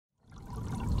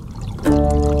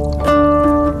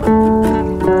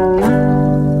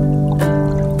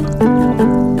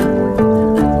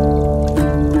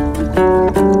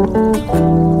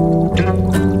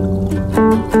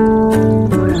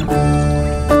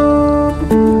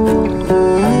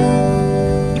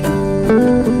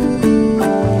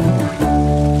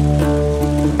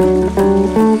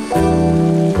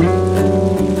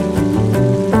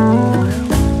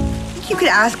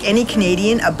any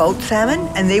Canadian about salmon,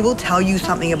 and they will tell you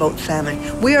something about salmon.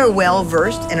 We are well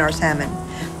versed in our salmon.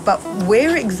 But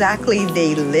where exactly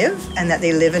they live, and that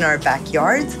they live in our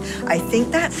backyards, I think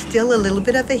that's still a little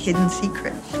bit of a hidden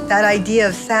secret. That idea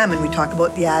of salmon, we talk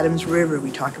about the Adams River,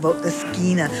 we talk about the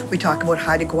Skeena, we talk about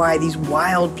Haida Gwaii, these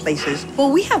wild places.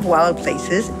 Well, we have wild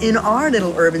places in our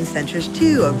little urban centers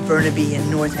too, of Burnaby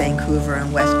and North Vancouver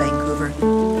and West Vancouver.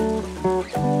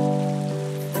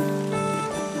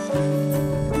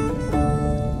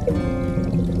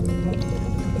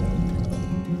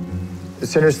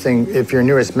 It's interesting, if you're in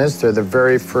New Westminster, the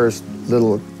very first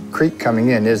little creek coming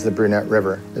in is the Brunette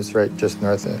River. It's right just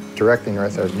north, directly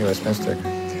north of New Westminster.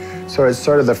 So it's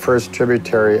sort of the first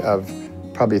tributary of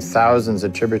probably thousands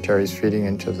of tributaries feeding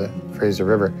into the Fraser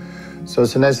River. So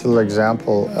it's a nice little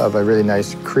example of a really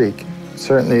nice creek.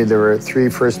 Certainly there were 3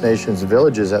 First Nations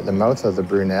villages at the mouth of the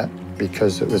Brunette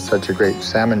because it was such a great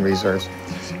salmon resource.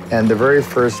 And the very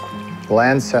first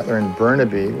land settler in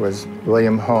Burnaby was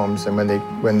William Holmes, and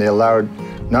when they allowed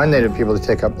non-native people to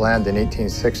take up land in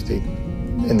 1860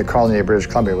 in the colony of British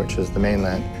Columbia, which is the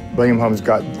mainland, William Holmes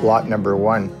got lot number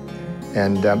 1,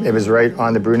 and it was right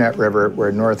on the Brunette River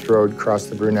where North Road crossed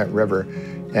the Brunette River,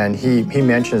 and he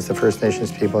mentions the First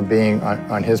Nations people being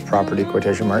on his property,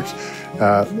 quotation marks,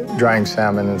 drying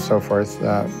salmon and so forth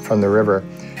from the river.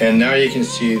 And now you can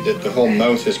see that the whole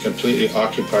mouth is completely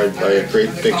occupied by a great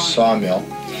big sawmill.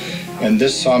 And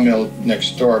this sawmill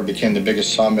next door became the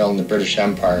biggest sawmill in the British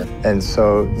Empire. And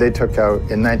so they took out,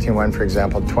 in 1901, for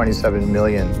example, 27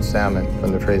 million salmon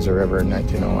from the Fraser River in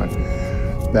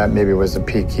 1901. That maybe was the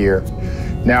peak year.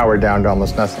 Now we're down to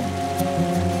almost nothing.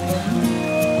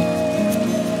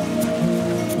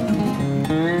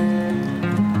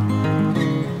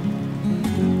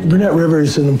 The Brunette River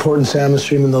is an important salmon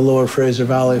stream in the Lower Fraser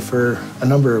Valley for a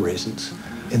number of reasons.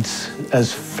 It's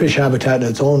as fish habitat in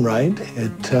its own right.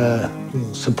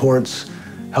 It supports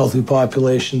healthy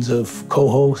populations of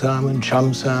coho salmon,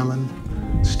 chum salmon,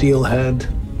 steelhead,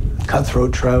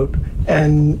 cutthroat trout,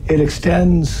 and it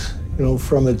extends,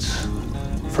 from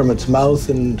its mouth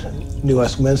in New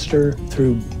Westminster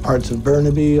through parts of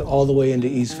Burnaby all the way into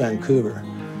East Vancouver.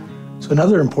 So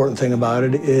another important thing about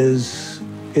it is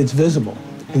it's visible.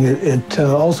 And it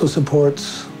also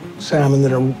supports salmon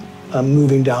that are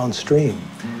moving downstream.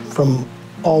 From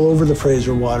all over the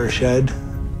Fraser watershed,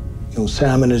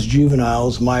 salmon as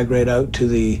juveniles migrate out to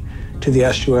the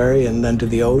estuary and then to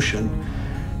the ocean.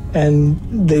 And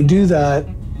they do that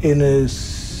in a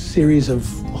series of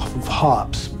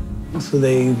hops. So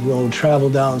they will travel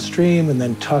downstream and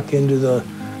then tuck into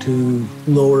to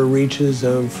lower reaches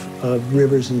of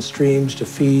rivers and streams to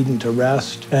feed and to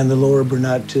rest. And the Lower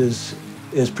Brunette is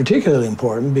particularly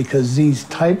important because these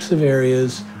types of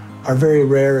areas are very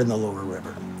rare in the Lower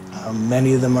River.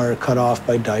 Many of them are cut off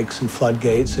by dikes and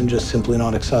floodgates and just simply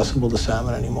not accessible to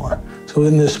salmon anymore. So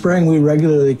in the spring, we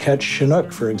regularly catch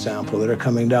Chinook, for example, that are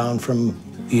coming down from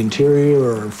the interior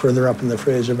or further up in the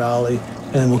Fraser Valley,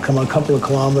 and will come a couple of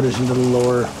kilometers into the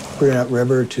Lower Brunette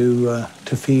River to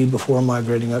feed before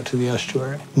migrating out to the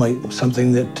estuary.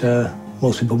 Something that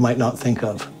most people might not think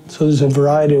of. So there's a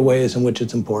variety of ways in which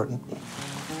it's important.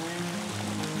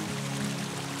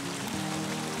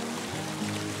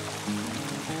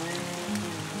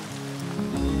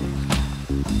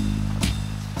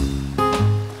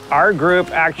 Our group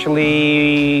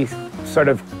actually sort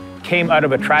of came out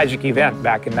of a tragic event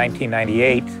back in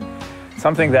 1998.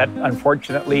 Something that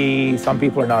unfortunately some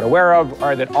people are not aware of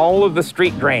are that all of the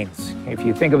street drains, if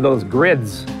you think of those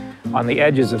grids on the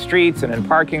edges of streets and in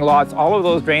parking lots, all of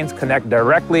those drains connect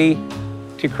directly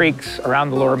to creeks around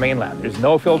the Lower Mainland. There's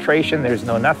no filtration, there's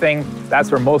no nothing.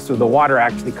 That's where most of the water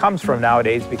actually comes from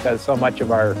nowadays because so much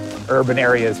of our urban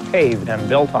area is paved and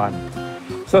built on.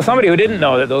 So somebody who didn't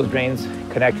know that those drains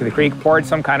connect to the creek poured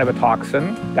some kind of a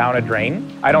toxin down a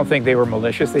drain. I don't think they were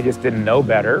malicious, they just didn't know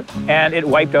better. And it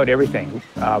wiped out everything.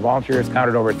 Volunteers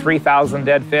counted over 3,000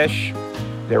 dead fish.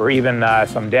 There were even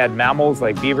some dead mammals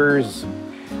like beavers,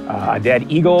 a dead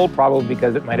eagle, probably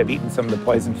because it might have eaten some of the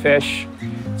poisoned fish.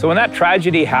 So when that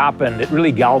tragedy happened, it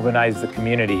really galvanized the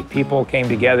community. People came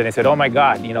together and they said, oh my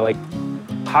God,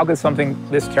 how could something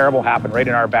this terrible happen right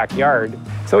in our backyard?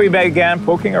 So we began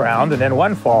poking around, and then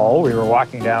one fall, we were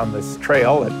walking down this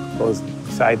trail that goes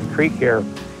beside the creek here,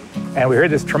 and we heard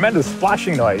this tremendous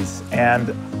splashing noise.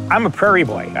 And I'm a prairie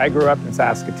boy. I grew up in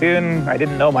Saskatoon. I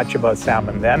didn't know much about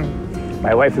salmon then.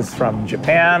 My wife is from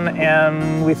Japan,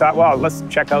 and we thought, well, let's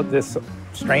check out this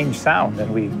strange sound.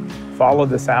 And we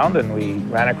followed the sound, and we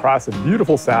ran across a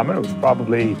beautiful salmon. It was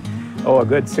probably, a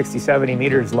good 60, 70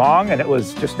 meters long, and it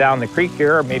was just down the creek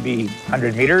here, maybe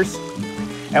 100 meters.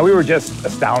 And we were just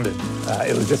astounded.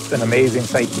 It was just an amazing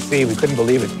sight to see. We couldn't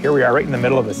believe it. Here we are right in the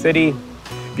middle of a city,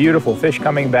 beautiful fish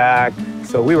coming back.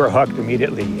 So we were hooked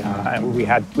immediately, and we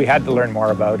had to learn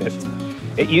more about it.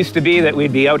 It used to be that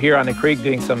we'd be out here on the creek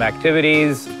doing some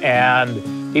activities,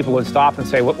 and people would stop and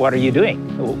say, "What are you doing?"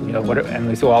 You know, and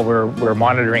we say, "Well, we're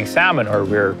monitoring salmon, or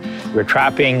we're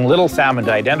trapping little salmon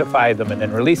to identify them and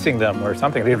then releasing them, or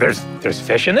something." There's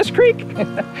fish in this creek.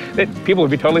 People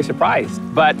would be totally surprised.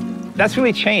 But that's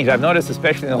really changed. I've noticed,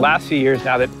 especially in the last few years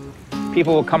now, that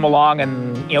people will come along,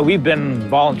 and we've been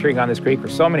volunteering on this creek for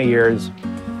so many years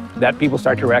that people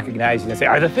start to recognize and say,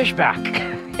 "Are the fish back?"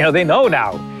 They know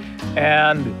now,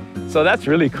 and so that's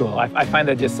really cool. I find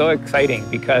that just so exciting,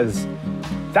 because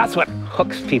that's what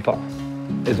hooks people,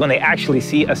 is when they actually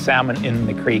see a salmon in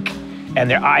the creek and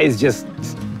their eyes just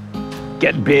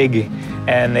get big,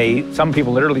 and some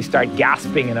people literally start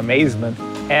gasping in amazement,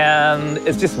 and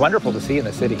it's just wonderful to see in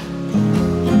the city.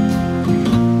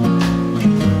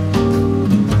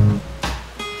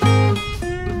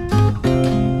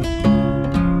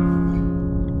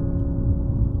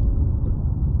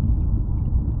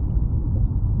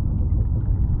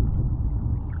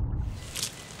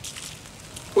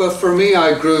 Well, for me,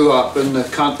 I grew up in the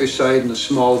countryside in a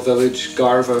small village,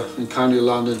 Garva, in County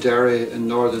Londonderry in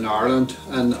Northern Ireland.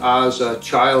 And as a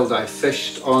child, I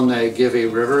fished on the Givey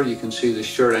River. You can see the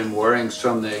shirt I'm wearing is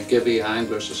from the Givey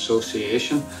Anglers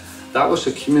Association. That was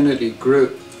a community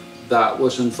group that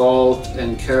was involved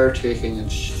in caretaking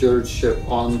and stewardship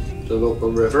on the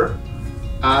local river.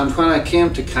 And when I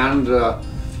came to Canada,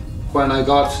 when I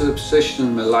got to the position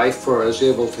in my life where I was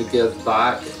able to give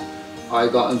back, I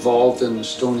got involved in the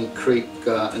Stony Creek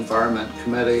Environment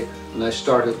Committee, and I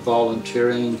started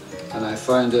volunteering, and I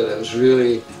found that it was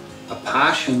really a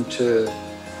passion to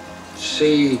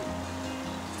see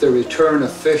the return of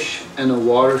fish in a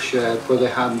watershed where they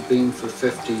hadn't been for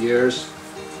 50 years.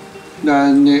 Now,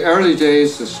 in the early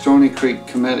days, the Stony Creek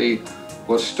Committee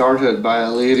was started by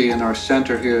a lady, and our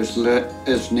centre here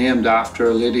is named after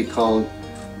a lady called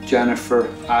Jennifer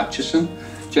Atchison.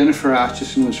 Jennifer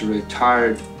Atchison was a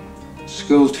retired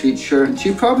school teacher, and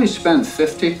she probably spent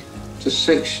 50 to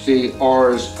 60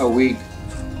 hours a week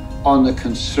on the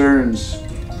concerns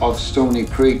of Stony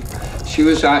Creek. She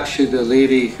was actually the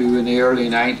lady who in the early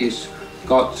 90s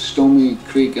got the Stony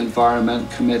Creek Environment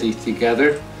Committee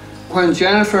together. When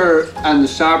Jennifer and the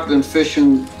Sapperton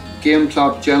Fishing Game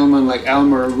Club gentlemen like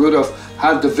Elmer and Rudolph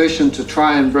had the vision to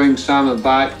try and bring salmon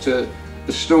back to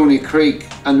the Stony Creek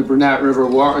and the Burnett River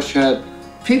watershed,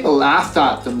 people laughed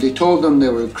at them. They told them they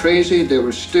were crazy, they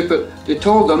were stupid. They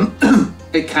told them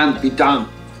it can't be done.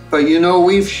 But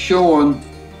we've shown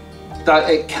that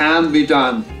it can be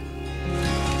done.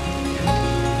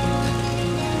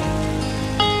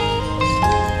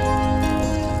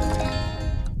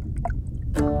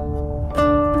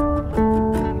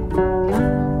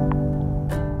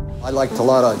 I liked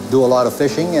do a lot of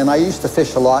fishing, and I used to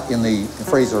fish a lot in the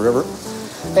Fraser River.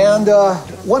 And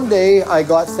one day I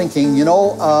got thinking,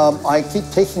 I keep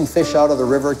taking fish out of the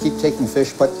river, keep taking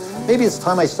fish, but maybe it's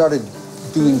time I started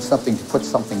doing something to put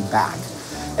something back.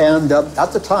 And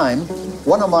at the time,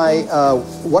 one of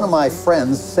my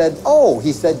friends said,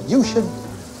 he said, "You should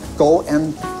go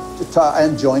and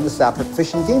join the Sapperton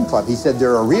Fishing Game Club." He said,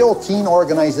 "They're a real keen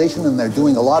organization and they're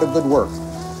doing a lot of good work."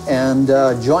 And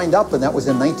joined up, and that was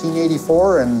in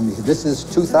 1984, and this is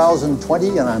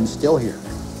 2020, and I'm still here.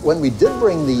 When we did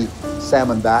bring the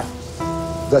salmon back,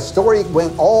 the story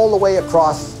went all the way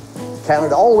across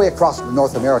Canada, all the way across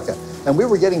North America. And we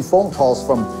were getting phone calls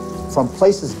from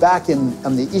places back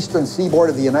on the eastern seaboard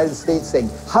of the United States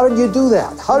saying, "How did you do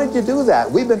that? How did you do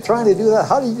that? We've been trying to do that.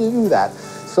 How did you do that?"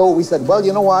 So we said, well,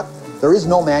 you know what? There is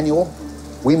no manual.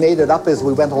 We made it up as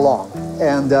we went along.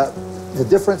 And the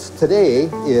difference today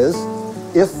is,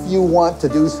 if you want to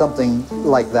do something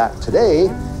like that today,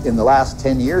 in the last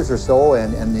 10 years or so,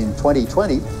 and in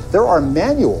 2020, there are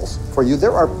manuals for you.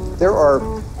 There are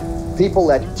people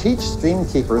that teach stream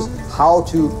keepers how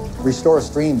to restore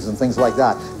streams and things like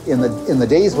that. In the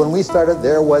days when we started,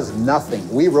 there was nothing.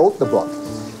 We wrote the book.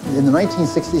 In the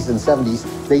 1960s and 70s,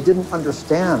 they didn't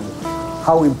understand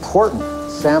how important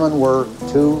salmon were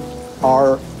to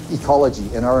our ecology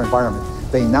and our environment.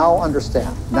 They now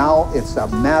understand. Now it's a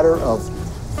matter of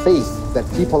faith that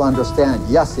people understand,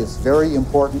 yes, it's very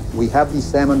important. We have these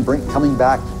salmon coming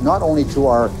back not only to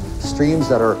our streams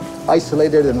that are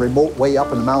isolated and remote way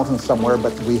up in the mountains somewhere,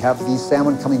 but we have these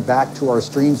salmon coming back to our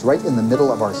streams right in the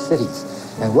middle of our cities.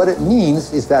 And what it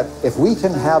means is that if we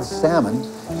can have salmon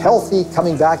healthy,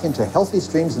 coming back into healthy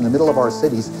streams in the middle of our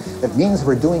cities, it means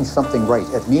we're doing something right.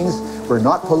 It means we're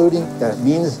not polluting, and it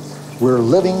means We're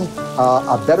living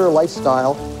a better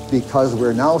lifestyle because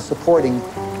we're now supporting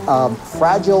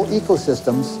fragile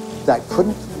ecosystems that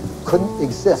couldn't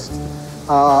exist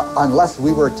unless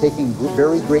we were taking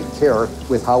very great care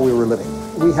with how we were living.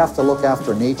 We have to look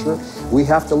after nature. We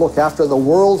have to look after the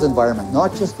world's environment,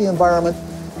 not just the environment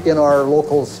in our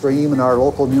local stream, in our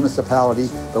local municipality,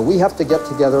 but we have to get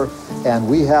together and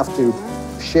we have to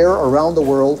share around the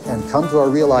world and come to a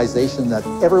realization that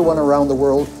everyone around the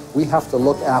world, we have to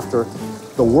look after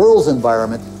the world's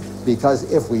environment,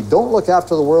 because if we don't look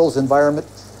after the world's environment,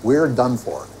 we're done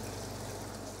for.